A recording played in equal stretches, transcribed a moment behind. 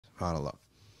SubhanAllah.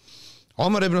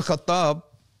 Umar ibn Khattab,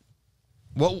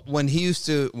 when he used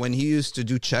to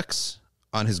do checks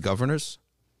on his governors,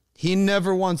 he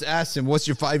never once asked him, what's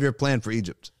your 5-year plan for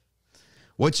Egypt?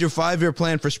 What's your 5-year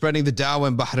plan for spreading the da'wah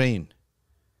in Bahrain?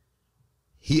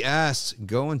 He asked,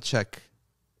 go and check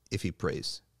if he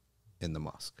prays in the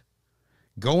mosque.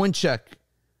 Go and check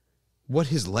what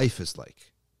his life is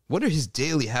like. What are his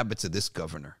daily habits of this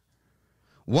governor?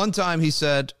 One time he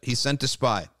said he sent a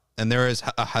spy, and there is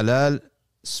a halal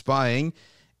spying,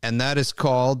 and that is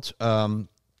called,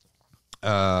 subhanAllah,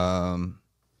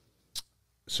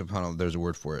 there's a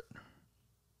word for it.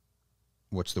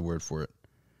 What's the word for it?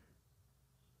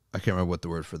 I can't remember what the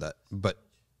word for that, but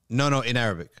no, in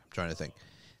Arabic, I'm trying to think.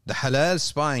 The halal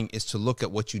spying is to look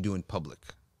at what you do in public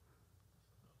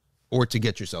or to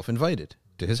get yourself invited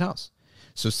to his house.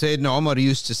 So Sayyidina Umar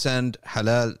used to send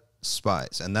halal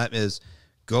spies, and that is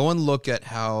go and look at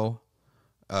how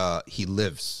he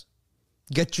lives.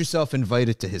 Get yourself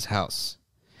invited to his house.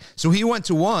 So he went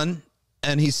to one,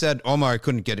 and he said, Omar, I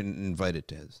couldn't get invited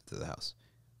to the house.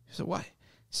 He said, why? He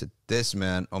said, this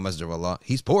man, O Messenger of Allah,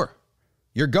 he's poor.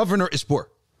 Your governor is poor.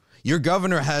 Your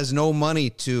governor has no money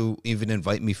to even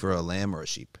invite me for a lamb or a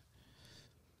sheep.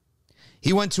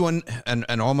 He went to and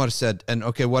Omar said, and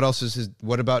okay, what else is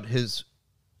what about his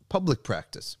public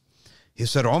practice? He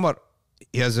said, Omar,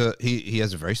 he has a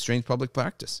very strange public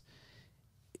practice.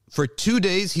 For 2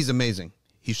 days, he's amazing.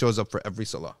 He shows up for every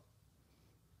salah.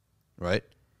 Right?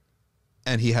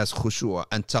 And he has khushu'ah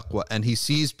and taqwa, and he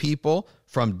sees people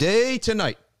from day to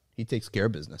night. He takes care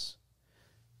of business.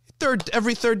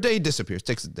 Every third day he disappears,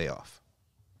 takes a day off.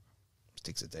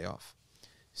 Takes a day off.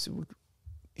 So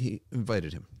he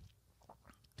invited him.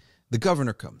 The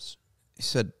governor comes. He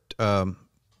said,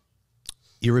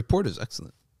 your report is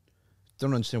excellent.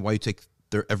 Don't understand why you take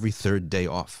every third day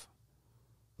off.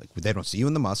 Like, they don't see you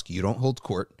in the mosque. You don't hold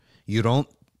court. You don't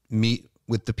meet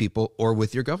with the people or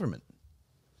with your government.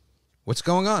 What's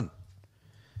going on?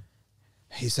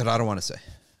 He said, I don't want to say.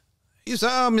 He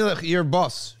said, you're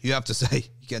boss. You have to say.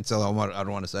 You can't tell Omar, I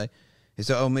don't want to say. He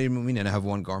said, and I have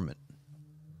one garment.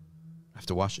 I have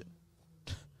to wash it.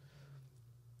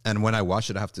 And when I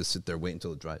wash it, I have to sit there, wait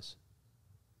until it dries.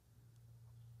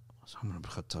 So Umar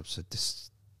ibn Khattab said,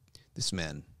 this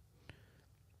man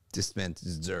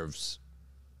deserves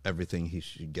everything he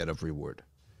should get of reward.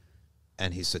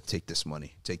 And he said, take this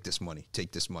money, take this money,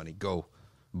 take this money. Go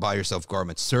buy yourself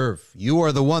garments. Serve. You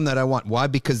are the one that I want. Why?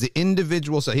 Because the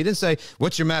individual said, he didn't say,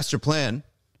 what's your master plan?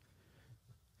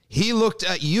 He looked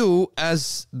at you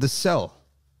as the cell.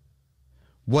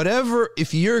 Whatever,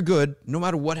 if you're good, no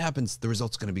matter what happens, the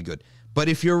result's going to be good. But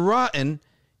if you're rotten,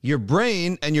 your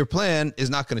brain and your plan is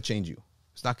not going to change you.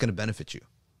 It's not going to benefit you.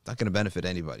 It's not going to benefit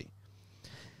anybody.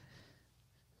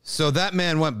 So that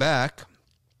man went back,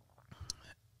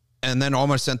 and then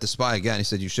Omar sent the spy again. He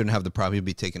said, you shouldn't have the problem. You'll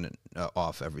be taken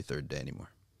off every third day anymore.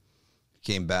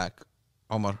 He came back.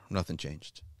 Omar, nothing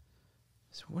changed.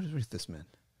 I said, what is with this man?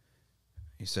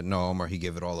 He said, no, Omar, he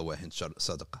gave it all away in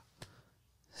sadaqah.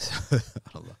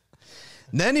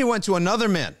 Then he went to another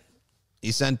man.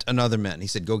 He sent another man. He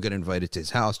said, go get invited to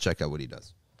his house. Check out what he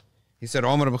does. He said,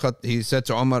 he said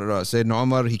to Umar, Sayyidina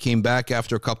Umar, he came back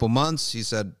after a couple months. He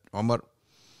said, Umar,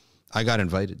 I got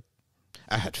invited.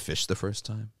 I had fish the first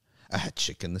time. I had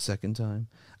chicken the second time.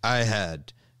 I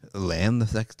had lamb the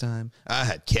next time. I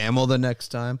had camel the next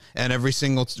time. And every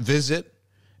single visit,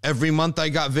 every month I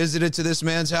got visited to this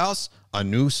man's house, a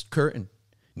new curtain,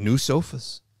 new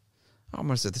sofas.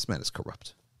 Omar said, this man is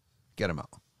corrupt. Get him out.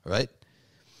 Right?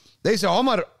 They said,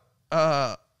 Omar,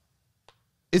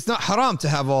 it's not haram to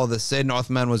have all this. Sayyidina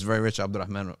Uthman was very rich.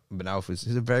 Abdurrahman bin Auf is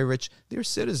very rich. They're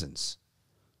citizens.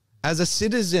 As a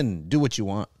citizen, do what you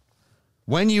want.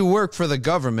 When you work for the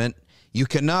government, you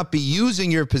cannot be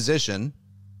using your position,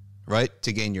 right,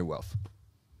 to gain your wealth.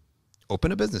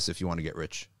 Open a business if you want to get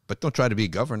rich, but don't try to be a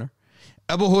governor.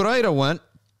 Abu Hurairah went,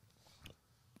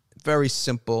 very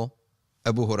simple.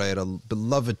 Abu Hurairah,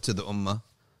 beloved to the ummah,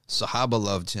 Sahaba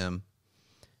loved him,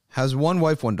 has one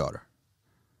wife, one daughter.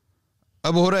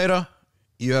 Abu Hurairah,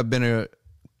 you have been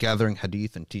gathering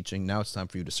hadith and teaching. Now it's time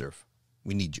for you to serve.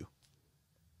 We need you.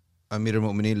 Amir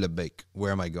al-Mu'mineen labbaik.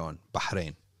 Where am I going?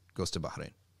 Bahrain. Goes to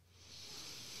Bahrain.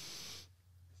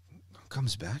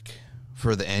 Comes back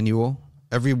for the annual.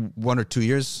 Every 1 or 2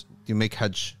 years, you make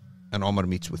Hajj and Umar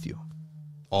meets with you.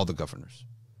 All the governors.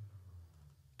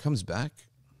 Comes back.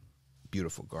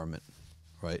 Beautiful garment.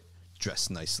 Right?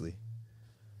 Dressed nicely.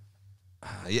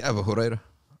 Yeah, Abu Hurairah.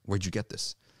 Where'd you get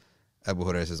this? Abu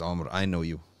Hurairah says, Umar, I know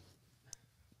you.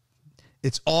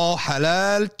 It's all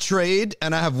halal trade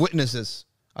and I have witnesses.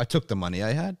 I took the money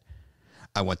I had.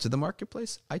 I went to the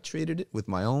marketplace. I traded it with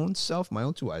my own self, my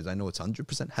own two eyes. I know it's 100%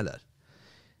 halal.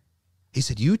 He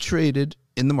said, you traded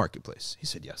in the marketplace? He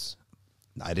said, yes.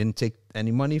 I didn't take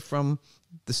any money from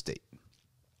the state.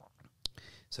 I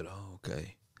said, oh,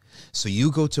 okay. So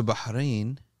you go to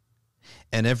Bahrain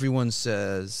and everyone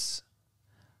says,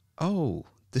 oh,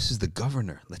 this is the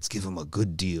governor. Let's give him a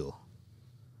good deal.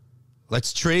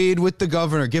 Let's trade with the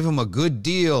governor. Give him a good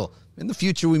deal. In the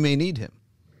future, we may need him.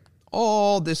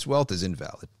 All this wealth is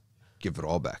invalid. Give it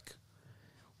all back.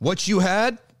 What you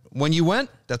had when you went,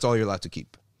 that's all you're allowed to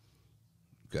keep.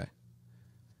 Okay.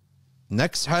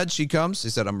 Next Hajj, he comes. He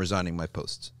said, I'm resigning my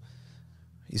post.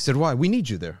 He said, why? We need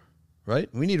you there, right?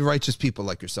 We need righteous people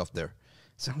like yourself there.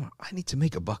 He said, I need to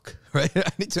make a buck, right?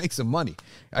 I need to make some money.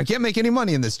 I can't make any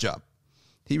money in this job.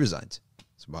 He resigned.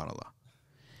 SubhanAllah.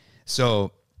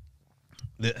 So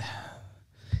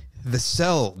the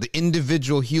cell, the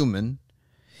individual human,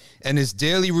 and his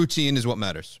daily routine is what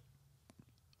matters.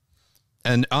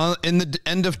 And in the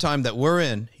end of time that we're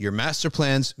in, your master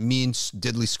plans means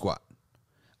diddly squat.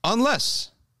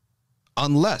 Unless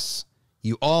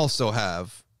you also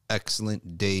have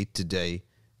excellent day-to-day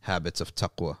habits of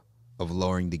taqwa, of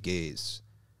lowering the gaze.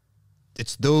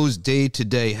 It's those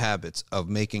day-to-day habits of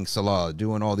making salah,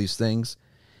 doing all these things.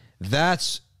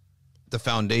 That's the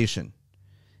foundation.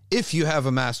 If you have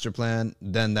a master plan,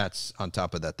 then that's on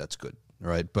top of that, that's good. All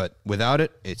right. But without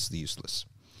it, it's useless.